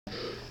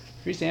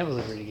Free samples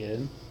are pretty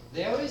good.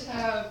 They always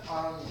have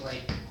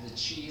like the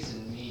cheese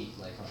and meat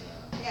like on the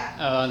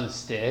Oh, on the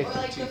stick. Or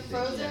like the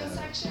frozen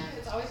section.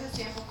 It's always a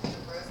sample from the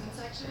frozen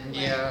section.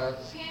 Yeah.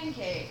 Like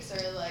pancakes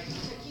or like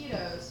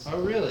taquitos. Oh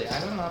really? I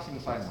don't often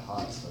find the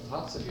hot stuff. The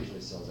hot stuff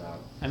usually sells out.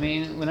 I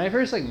mean, when I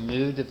first like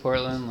moved to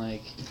Portland,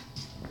 like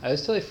I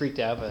was totally freaked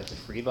out by like the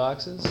free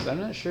boxes, but I'm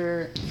not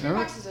sure. Free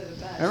boxes are the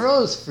best. Remember all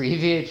those free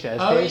VHS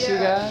tapes you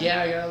got?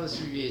 Yeah, I got all those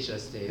free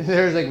VHS tapes.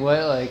 There was like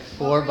what, like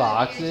 4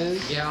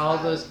 boxes? Yeah, all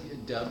those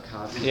dub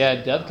copies. Yeah,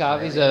 dub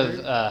copies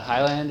of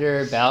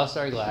Highlander,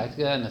 Battlestar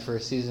Galactica, and the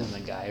first season of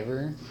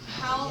MacGyver.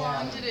 How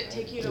long did it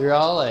take you to We were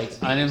watch all all like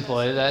those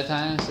unemployed at that VHS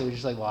time, so we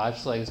just like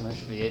watched like as much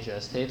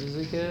VHS tape as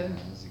we could.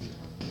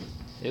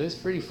 It was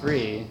pretty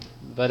free,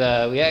 but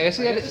I guess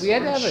we had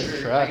to have a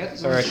truck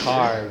or a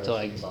car to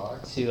like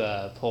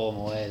pull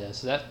them away though.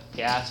 So that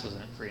gas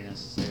wasn't free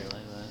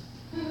necessarily.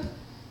 But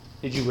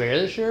did you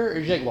wear the shirt or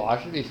did you like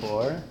wash it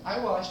before? I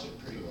washed it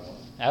pretty well.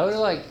 I would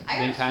have like I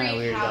been got a kind of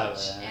free weirded out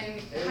couch by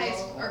that. in high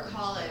school or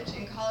college.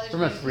 In college,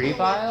 From a when free people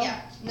file? Went,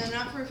 yeah, no,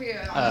 not from a free. On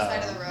the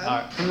side of the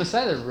road. From the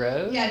side of the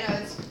road? Yeah,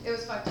 no, it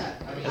was fucked up.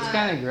 I mean, It's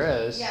kind of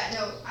gross. Yeah,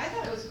 no, I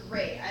thought it was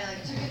great. I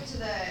like took it to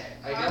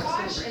the car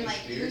wash and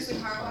like used the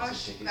car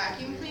wash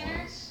vacuum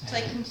cleaner to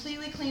like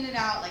completely clean it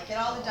out, like get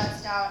all the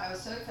dust out. I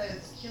was so excited.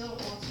 This cute little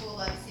old school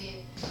love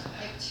seat.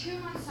 Like 2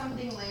 months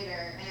something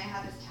later, and I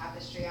had this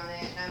tapestry on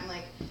it, and I'm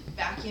like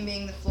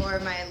vacuuming the floor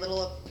of my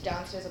little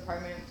downstairs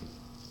apartment.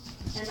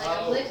 And like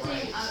I'm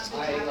lifting up the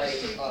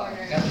tapestry corner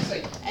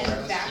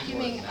and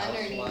vacuuming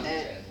underneath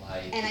it.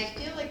 And I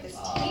feel like this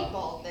tape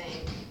ball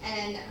thing.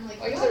 And I'm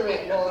like, what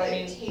tape ball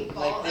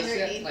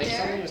underneath like there?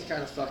 something was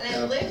kind of fucked And I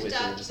up lift with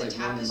up just the like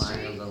one tapestry,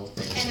 minor little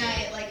thing. and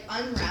I like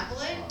unravel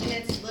it, and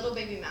it's little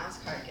baby mouse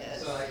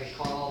carcass. So I could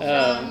call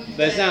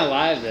But it's not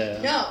live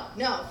though.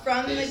 No,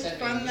 from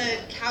the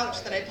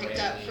couch that I picked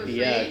up for free.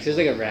 Yeah, 'cause there's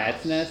like a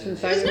rat's nest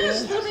inside of It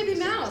was it. not a little baby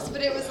mouse,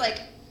 but it was like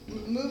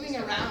moving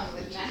around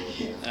with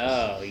maggots.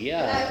 Oh, And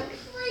yeah. I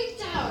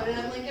freaked out, and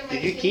I'm like, am I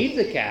Did you keep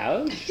the kidding?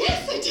 couch?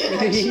 Yes, I did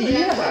actually.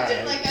 Yeah. I moved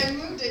it, like I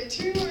moved it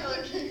 2 more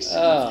locations.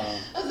 Oh.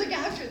 I was like,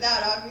 after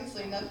that,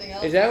 obviously nothing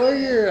else. Is that was where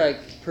in it. your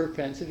like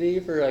propensity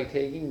for like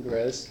taking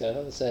gross stuff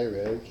off the side of the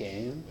road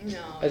came? No.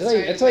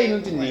 That's why you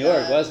moved to New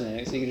York, wasn't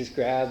it? So you could just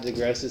grab the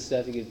grossest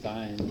stuff you could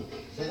find.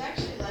 There's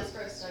actually less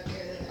gross stuff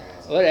here than there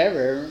is.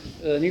 Whatever.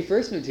 When you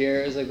first moved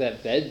here, it was like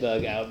that bed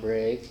bug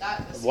outbreak.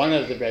 That was One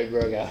of the scary.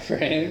 bed bug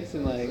outbreaks,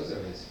 and like.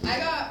 I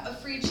got a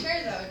free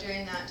chair though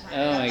during that time.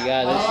 Oh my I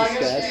got God, that that's I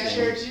disgusting. got a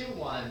shirt too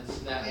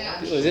once.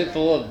 Yeah. Was it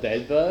full of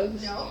bed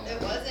bugs? No,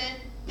 it wasn't.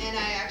 And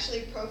I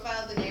actually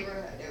profiled the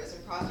neighborhood. It was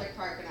in Prospect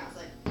Park, and I was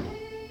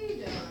like, they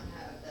don't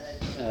have bed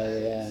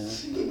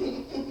bugs. Oh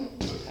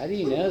yeah. How do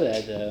you know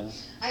that though?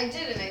 I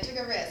did, and I took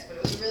a risk, but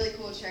it was a really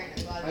cool chair, and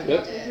I'm glad I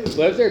did.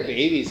 What if their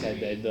babies had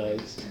bed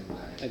bugs?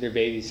 Like their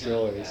baby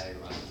strollers?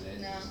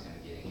 No.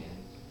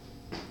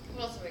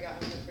 What else have I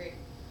gotten for free?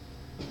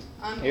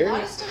 Here? A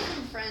lot of stuff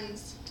from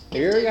friends. Have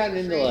you ever gifted gotten for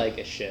into free. like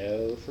a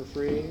show for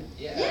free?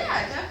 Yeah,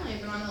 definitely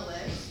been on the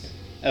list.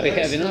 Oh yeah,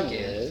 I've been on snuck the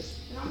in.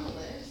 list. Been on the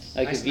list.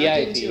 Like I a snuck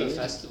into a VIP.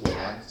 festival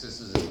once. This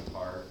was in the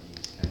park. You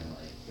just kind of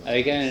like. Oh,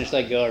 you kind of just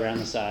like go around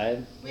the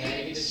side. We Yeah,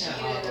 you just cheated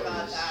kinda hop over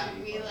about the that.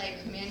 street, We but-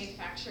 like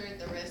manufactured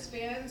the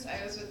wristbands.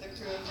 I was with a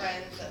crew of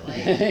friends that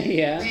like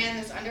Yeah. ran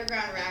this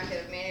underground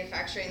racket of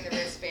manufacturing the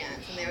wristbands,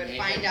 and they would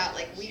find out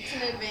like weeks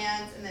in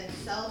advance and then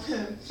sell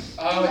them.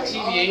 Oh, to, at like, all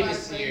TVA of our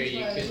this year,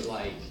 you friends' could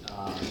like,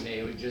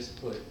 they would just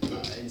put,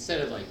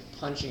 instead of like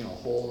punching a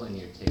hole in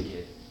your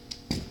ticket,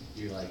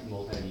 your like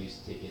multi-use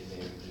ticket, they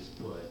would just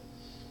put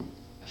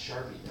a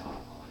Sharpie dot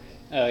on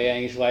it. Oh yeah,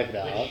 you just wipe it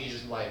But off. you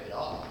just wipe it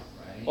off,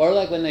 right? Or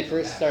like when they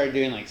first started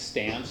doing like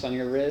stamps on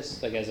your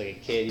wrist, like as like a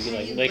kid, you could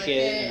like You lick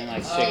it and then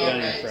like stick it on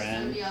your right,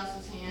 friend. Somebody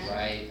else's hand.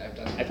 Right, I've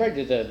done I that. probably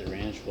did that at the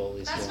Ranch Bowl at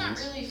least That's not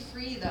once. really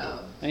free though.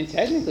 I mean,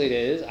 technically it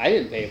is. I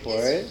didn't pay for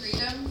it. Is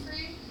freedom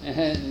free?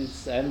 And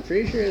I'm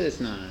pretty sure it's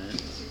not.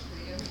 Is your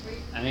freedom free?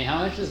 I mean, how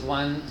much does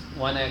one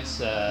X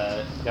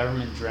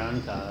government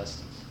drone cost?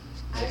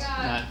 I It's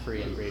got- not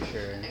free, I'm pretty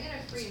sure. I got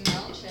a free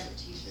MailChimp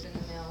t-shirt in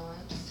the mail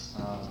once.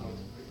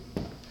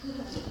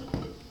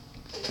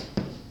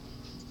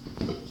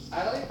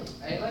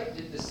 I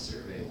did this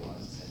survey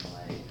once and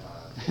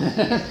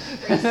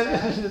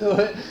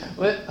like,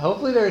 what?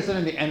 Hopefully there was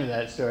something at the end of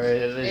that story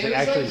that is it was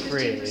actually like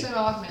free. 15%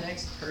 off my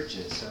next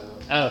purchase, so.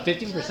 Oh,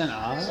 15%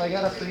 off? So I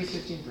got a free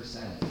 15%.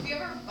 Have you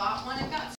ever bought one and got